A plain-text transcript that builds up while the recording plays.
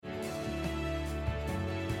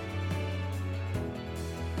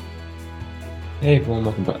Hey everyone,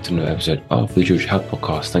 welcome back to another episode of the George Health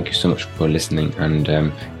Podcast. Thank you so much for listening. And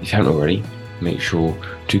if you haven't already, make sure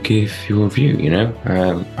to give your review.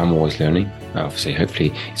 I'm always learning. Obviously,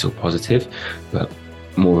 hopefully it's all positive, but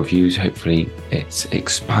more reviews, hopefully it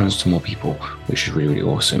expands to more people, which is really, really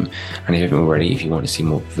awesome. And if you haven't already, if you want to see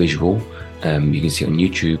more visual, you can see it on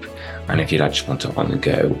YouTube. And if you just want to on the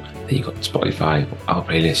go, then you've got Spotify, our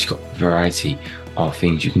playlist, you've got a variety of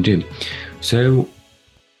things you can do. So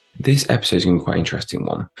this episode is going to be quite an interesting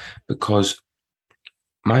one because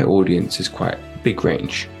my audience is quite a big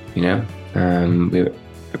range, we're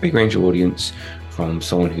a big range of audience from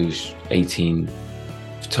someone who's 18,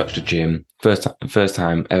 touched a gym, first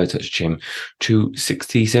time ever touched a gym, to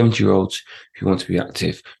 60, 70-year-olds who want to be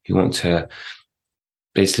active, who want to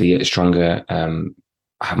basically get stronger,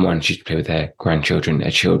 have more energy to play with their grandchildren,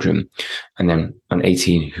 their children, and then an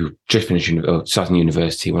 18 who just finished starting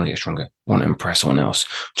university, want to get stronger, want to impress someone else,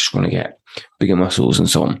 just want to get bigger muscles and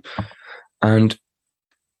so on. And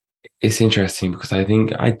it's interesting because I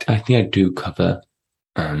think I do cover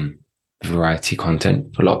variety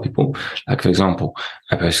content for a lot of people. Like, for example,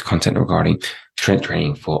 I post content regarding strength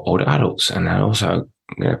training for older adults, and I also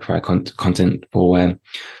provide content for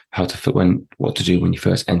what to do when you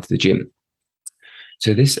first enter the gym.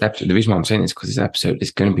 So this episode, the reason why I'm saying this is because this episode is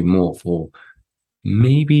going to be more for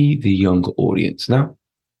maybe the younger audience. Now,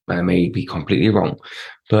 I may be completely wrong,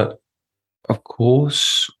 but of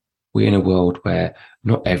course, we're in a world where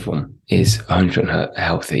not everyone is 100%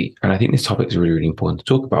 healthy. And I think this topic is really, really important to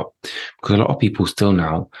talk about because a lot of people still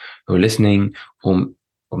now who are listening or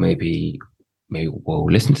maybe will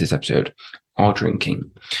listen to this episode are drinking,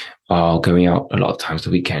 are going out a lot of times the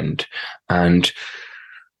weekend. And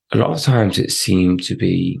a lot of times it seems to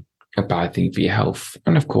be a bad thing for your health.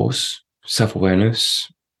 And of course,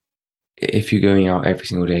 self-awareness. If you're going out every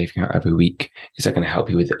single day, if you're going out every week, is that going to help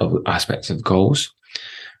you with other aspects of goals?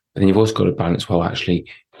 But then you've also got to balance well, actually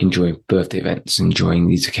enjoying birthday events, enjoying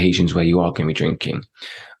these occasions where you are going to be drinking.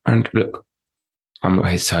 And look, I'm not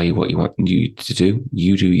here to tell you what you want you to do.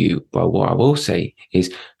 You do you. But what I will say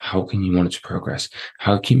is, how can you monitor progress?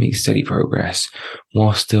 How can you make steady progress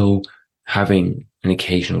while still having an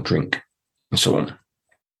occasional drink and so on?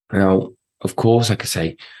 Now, of course, like I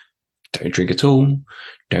say, don't drink at all,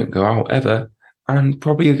 don't go out ever, and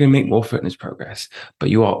probably you're going to make more fitness progress,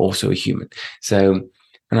 but you are also a human. So,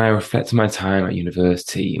 and I reflect on my time at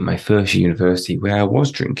university, my first year university, where I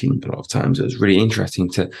was drinking a lot of times. It was really interesting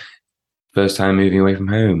to first time moving away from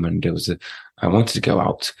home, and I wanted to go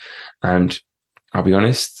out, and I'll be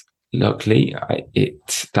honest, luckily,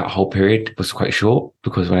 that whole period was quite short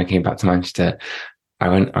because when I came back to Manchester, I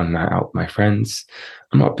went on a night out with my friends.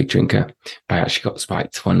 I'm not a big drinker, but I actually got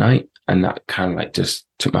spiked one night, and that kind of just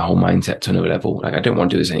took my whole mindset to another level. Like, I don't want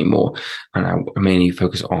to do this anymore, and I mainly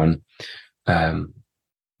focus on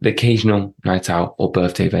the occasional night out or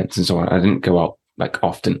birthday events and so on. I didn't go out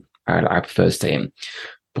often. I prefer to stay in.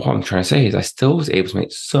 But what I'm trying to say is I still was able to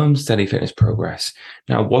make some steady fitness progress.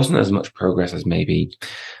 Now, it wasn't as much progress as maybe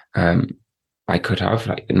I could have,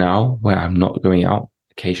 now, where I'm not going out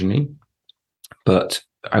occasionally, but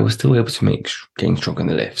I was still able to make getting stronger in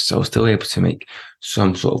the lifts. So I was still able to make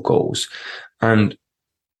some sort of goals. And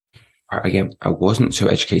again, I wasn't so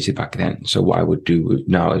educated back then. So what I would do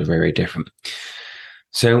now is very, very different.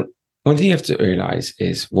 So one thing you have to realize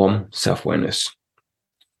is, one, self-awareness.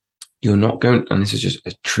 You're not going, and this is just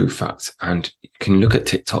a true fact. And you can look at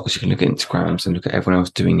TikToks, you can look at Instagrams and look at everyone else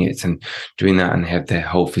doing it and doing that, and they have their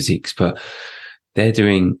whole physiques, but they're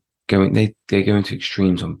going to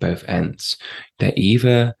extremes on both ends. They're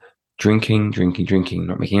either drinking,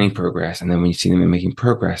 not making any progress, and then when you see them making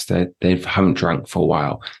progress, they haven't drunk for a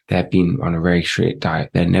while. They've been on a very strict diet.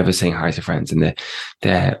 They're never saying hi to friends, and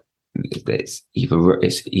it's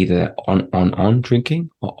either on drinking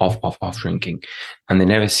or off drinking, and they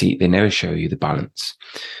never show you the balance.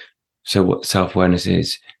 So what self-awareness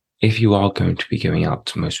is, if you are going to be going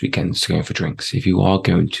out most weekends going for drinks, if you are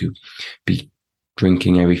going to be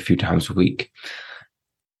drinking every few times a week,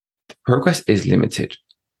 the progress is limited.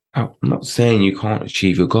 I'm not saying you can't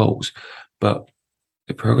achieve your goals, but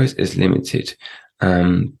the progress is limited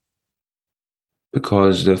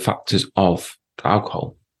because the factors of the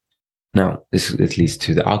alcohol. Now, this leads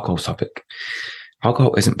to the alcohol topic.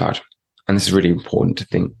 Alcohol isn't bad, and this is really important to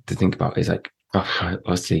think about. Is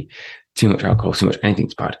obviously, too much alcohol, too much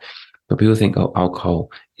anything's bad. But people think, oh,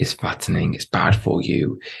 alcohol is fattening, it's bad for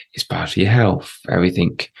you, it's bad for your health,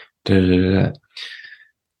 everything.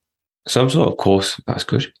 Some sort, of course, that's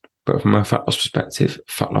good. But from a fat loss perspective,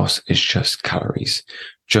 fat loss is just calories.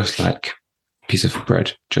 Just like piece of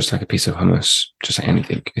bread, just like a piece of hummus, just like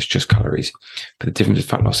anything. It's just calories. But the difference with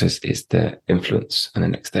fat loss is the influence and the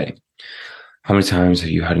next day. How many times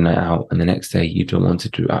have you had a night out and the next day you don't want to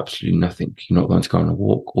do absolutely nothing? You're not going to go on a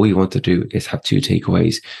walk. All you want to do is have 2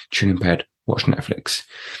 takeaways, chill in bed, watch Netflix.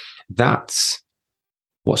 That's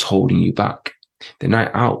what's holding you back. The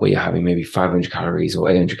night out where you're having maybe 500 calories or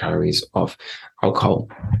 800 calories of alcohol,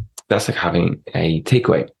 that's like having a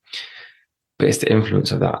takeaway. But it's the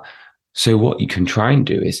influence of that. So what you can try and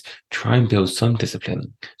do is try and build some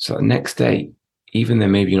discipline. So the next day, even though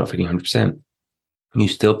maybe you're not feeling 100%, you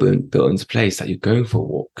still built into place that you're going for a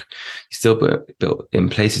walk. You still built in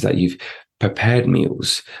places that you've prepared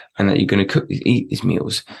meals and that you're going to eat these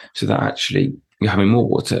meals so that actually you're having more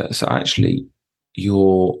water. So actually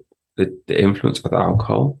the influence of the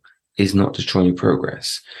alcohol is not destroying your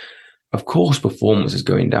progress. Of course, performance is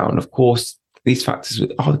going down. Of course, these factors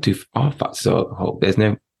are factors of alcohol. There's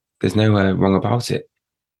no wrong about it.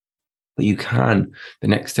 But you can the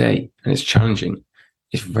next day, and it's challenging.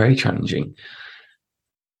 It's very challenging.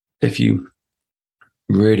 If you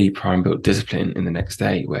really try and build discipline in the next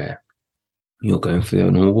day where you're going for the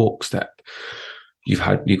normal walk step, you've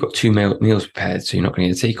got 2 meals prepared, so you're not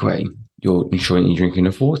going to need a takeaway. You're ensuring you're drinking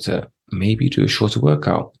enough water. Maybe you do a shorter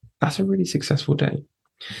workout. That's a really successful day.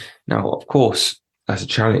 Now, of course, that's a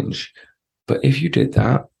challenge. But if you did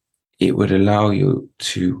that, it would allow you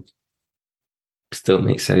to still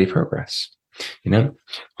make steady progress. I'm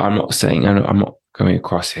not going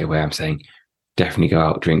across here where I'm saying definitely go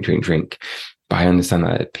out, drink. But I understand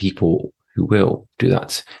that people who will do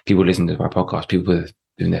that, people listening to my podcast, people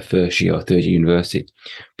in their first year or third year university,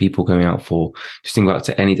 people going out just think about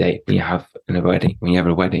it any day when you have a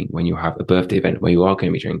wedding, when you have a birthday event where you are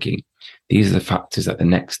going to be drinking. These are the factors that the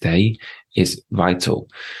next day is vital.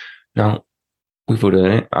 Now, we've all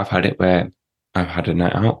done it. I've had it where I've had a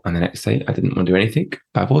night out and the next day I didn't want to do anything.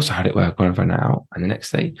 But I've also had it where I've gone for a night out and the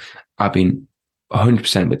next day I've been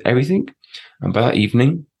 100% with everything. And by that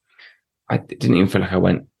evening, I didn't even feel like I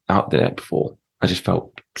went out the night before. I just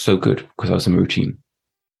felt so good because I was in a routine.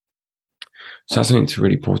 So that's something that's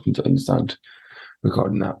really important to understand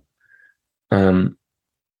regarding that.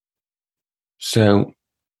 So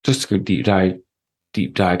just to go deep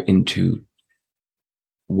dive into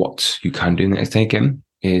what you can do the next day again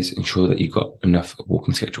is ensure that you've got enough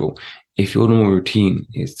walking schedule. If your normal routine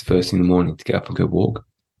is the first thing in the morning to get up and go walk,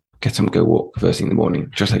 get up and go walk first thing in the morning,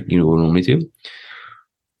 just like you will normally do.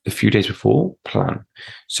 A few days before, plan.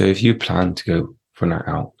 So if you plan to go for a night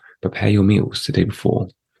out, prepare your meals the day before.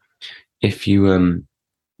 If you're meal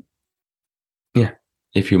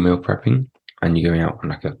prepping and you're going out on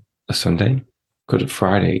like a Sunday, go to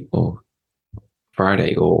Friday or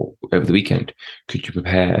over the weekend, could you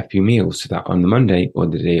prepare a few meals so that on the Monday or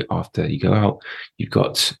the day after you go out, you've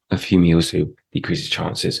got a few meals to decrease the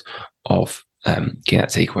chances of getting that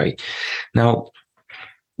takeaway. Now,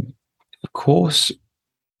 of course,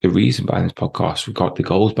 the reason behind this podcast, we've got the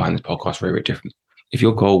goals behind this podcast very, very different. If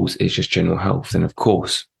your goals is just general health, then of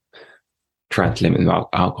course, trying to limit the amount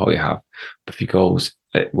of alcohol you have. But if your goals,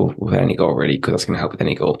 with any goal really, because that's going to help with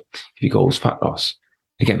any goal. If your goal is fat loss,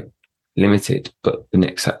 again, limited, but the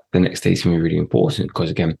next day is going to be really important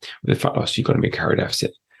because again, with the fat loss, you've got to make a calorie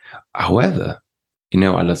deficit. However, I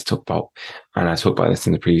love to talk about, and I talked about this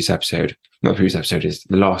in the previous episode, not the previous episode, is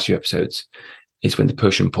the last few episodes, is when the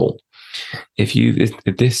push and pull. If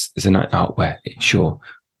this is a night out where it's your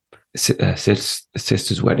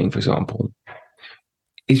sister's wedding, for example,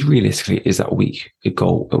 is that a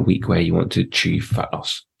week where you want to achieve fat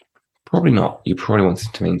loss? Probably not. You probably want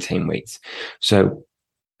to maintain weight. So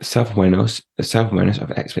self-awareness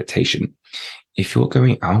of expectation. If you're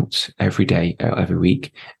going out every day, every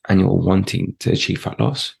week, and you're wanting to achieve fat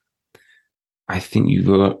loss, I think you've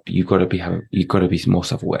got to be more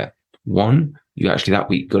self-aware. One, you actually that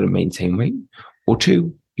week got to maintain weight, or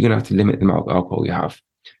two, you're gonna have to limit the amount of alcohol you have.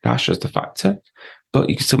 That's just a factor, but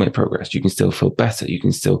you can still make progress. You can still feel better. You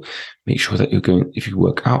can still make sure that if you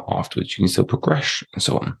work out afterwards, you can still progress and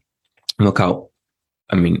so on. Work out.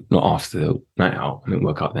 I mean, not after the night out.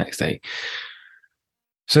 Work out the next day.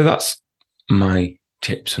 So that's my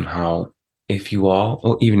tips on how, if you are,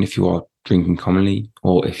 or even if you are drinking commonly,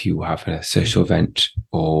 or if you have a social event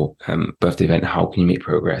or birthday event, how can you make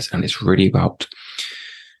progress? And it's really about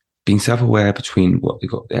being self-aware between what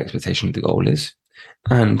the expectation of the goal is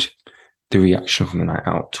and the reaction from the night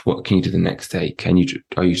out. What can you do the next day?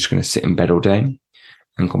 Are you just going to sit in bed all day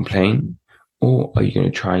and complain? Or are you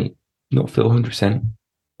going to try not feel 100%,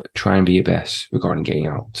 but try and be your best regarding getting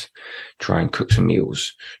out? Try and cook some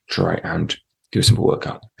meals. Try and do a simple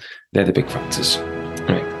workout. They're the big factors.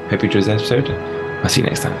 Anyway, hope you enjoyed this episode. I'll see you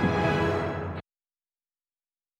next time.